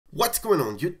What's going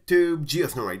on YouTube?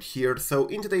 GeoSnow right here. So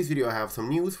in today's video I have some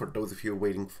news for those of you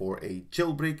waiting for a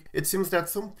jailbreak. It seems that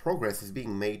some progress is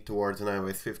being made towards an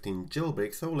iOS 15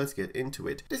 jailbreak, so let's get into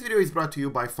it. This video is brought to you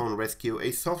by Phone Rescue,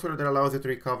 a software that allows you to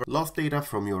recover lost data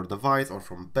from your device or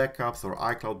from backups or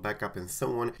iCloud backup and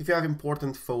so on. If you have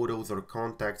important photos or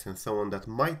contacts and so on that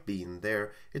might be in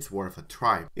there, it's worth a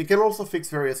try. It can also fix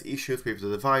various issues with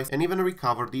the device and even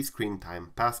recover the screen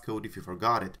time passcode if you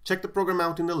forgot it. Check the program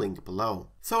out in the link below.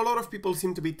 So a lot of people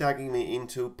seem to be tagging me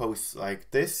into posts like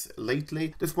this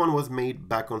lately. This one was made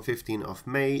back on 15th of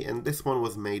May and this one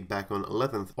was made back on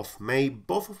 11th of May,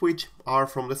 both of which are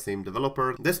from the same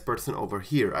developer, this person over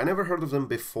here. I never heard of them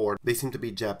before. They seem to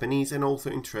be Japanese and also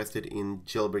interested in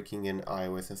jailbreaking and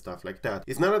iOS and stuff like that.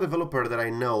 It's not a developer that I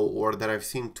know or that I've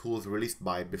seen tools released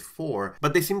by before,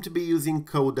 but they seem to be using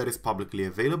code that is publicly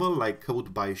available, like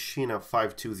code by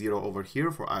Shina520 over here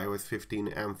for iOS 15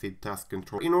 AMFID task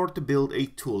control, in order to build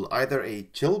a tool, either a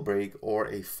jailbreak or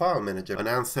a file manager, an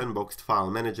Unsandboxed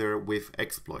file manager with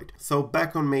exploit. So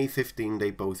back on May 15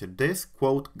 they posted this,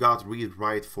 quote, got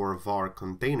read-write for var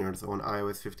containers on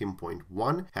iOS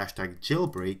 15.1, hashtag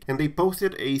jailbreak, and they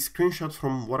posted a screenshot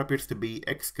from what appears to be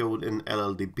Xcode and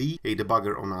LLDB, a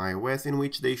debugger on iOS, in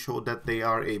which they showed that they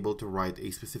are able to write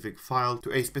a specific file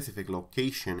to a specific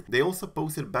location. They also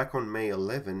posted back on May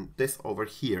 11 this over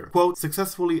here, quote,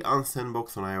 successfully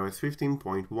unsandboxed on iOS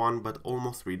 15.1 but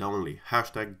almost read-only,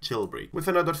 hashtag jailbreak, with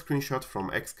another screenshot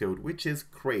from Xcode, which is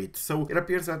great. So it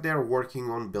appears that they are working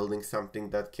on building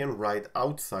something that can write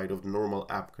outside of normal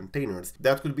app containers.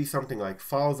 That could be something like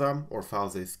Falza or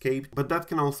Falza Escaped, but that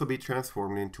can also be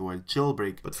transformed into a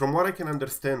jailbreak. But from what I can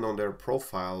understand on their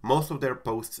profile, most of their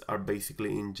posts are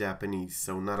basically in Japanese,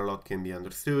 so not a lot can be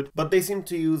understood, but they seem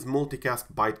to use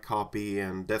multicast byte copy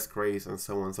and desk race and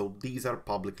so on, so these are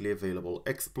publicly available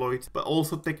exploits, but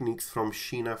also techniques from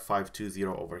Shina520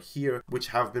 over here, which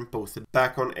have been posted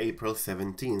back on April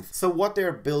 17th. So what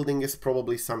they're building is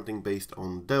probably something based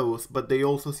on those, but they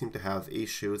also seem to have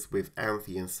issues with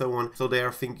AMFID and so on, so they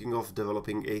are thinking of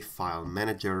developing a file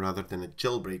manager rather than a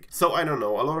jailbreak. So I don't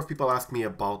know, a lot of people ask me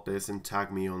about this and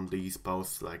tag me on these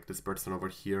posts, like this person over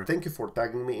here. Thank you for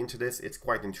tagging me into this, it's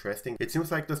quite interesting. It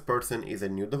seems like this person is a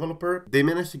new developer. They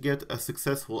managed to get a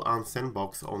successful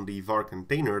unsandbox on the var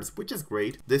containers, which is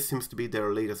great. This seems to be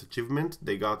their latest achievement.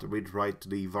 They got read-write to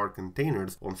the var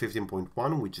containers on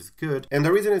 15.1, which is good. And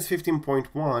the reason it's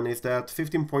 15.1 is that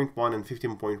 15.1 and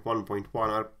 15.1.1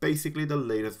 are basically the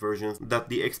latest versions that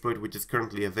the exploit which is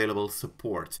currently available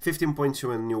supports.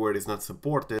 15.2 and newer is not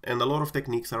supported, and a lot of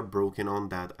techniques are broken on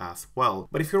that as well.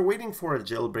 But if you're waiting for a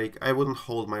jailbreak, I wouldn't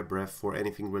hold my breath for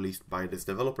anything released by this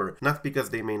developer, not because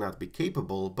they may not be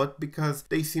capable, but because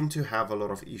they seem to have a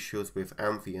lot of issues with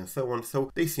AMFID and so on,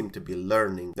 so they seem to be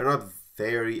learning. They're not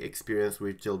very experienced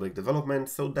with jailbreak development,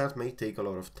 so that may take a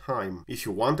lot of time. If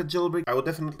you want a jailbreak, I would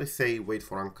definitely say wait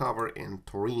for Uncover and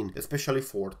Taurine, especially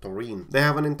for Taurine. They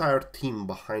have an entire team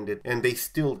behind it and they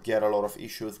still get a lot of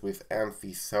issues with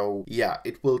AMFID, so yeah,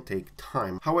 it will take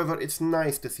time. However, it's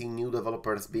nice to see new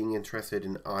developers being interested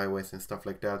in iOS and stuff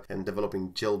like that and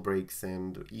developing jailbreaks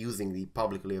and using the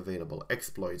publicly available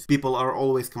exploits. People are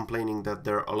always complaining that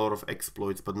there are a lot of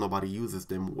exploits but nobody uses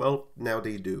them. Well, now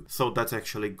they do, so that's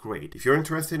actually great. If you're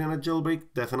interested in a jailbreak,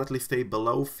 definitely stay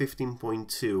below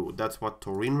 15.2. That's what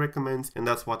Taurine recommends, and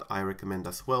that's what I recommend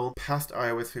as well. Past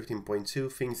iOS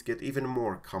 15.2, things get even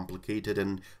more complicated,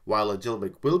 and while a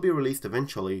jailbreak will be released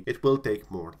eventually, it will take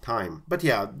more time. But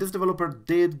yeah, this developer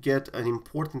did get an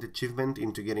important achievement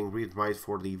into getting read-write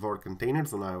for the var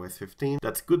containers on iOS 15.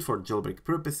 That's good for jailbreak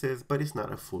purposes, but it's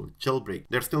not a full jailbreak.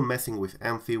 They're still messing with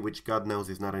AMFID, which God knows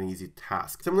is not an easy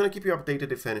task. So I'm gonna keep you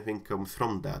updated if anything comes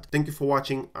from that. Thank you for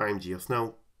watching. I'm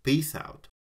GeoSnow. Peace out.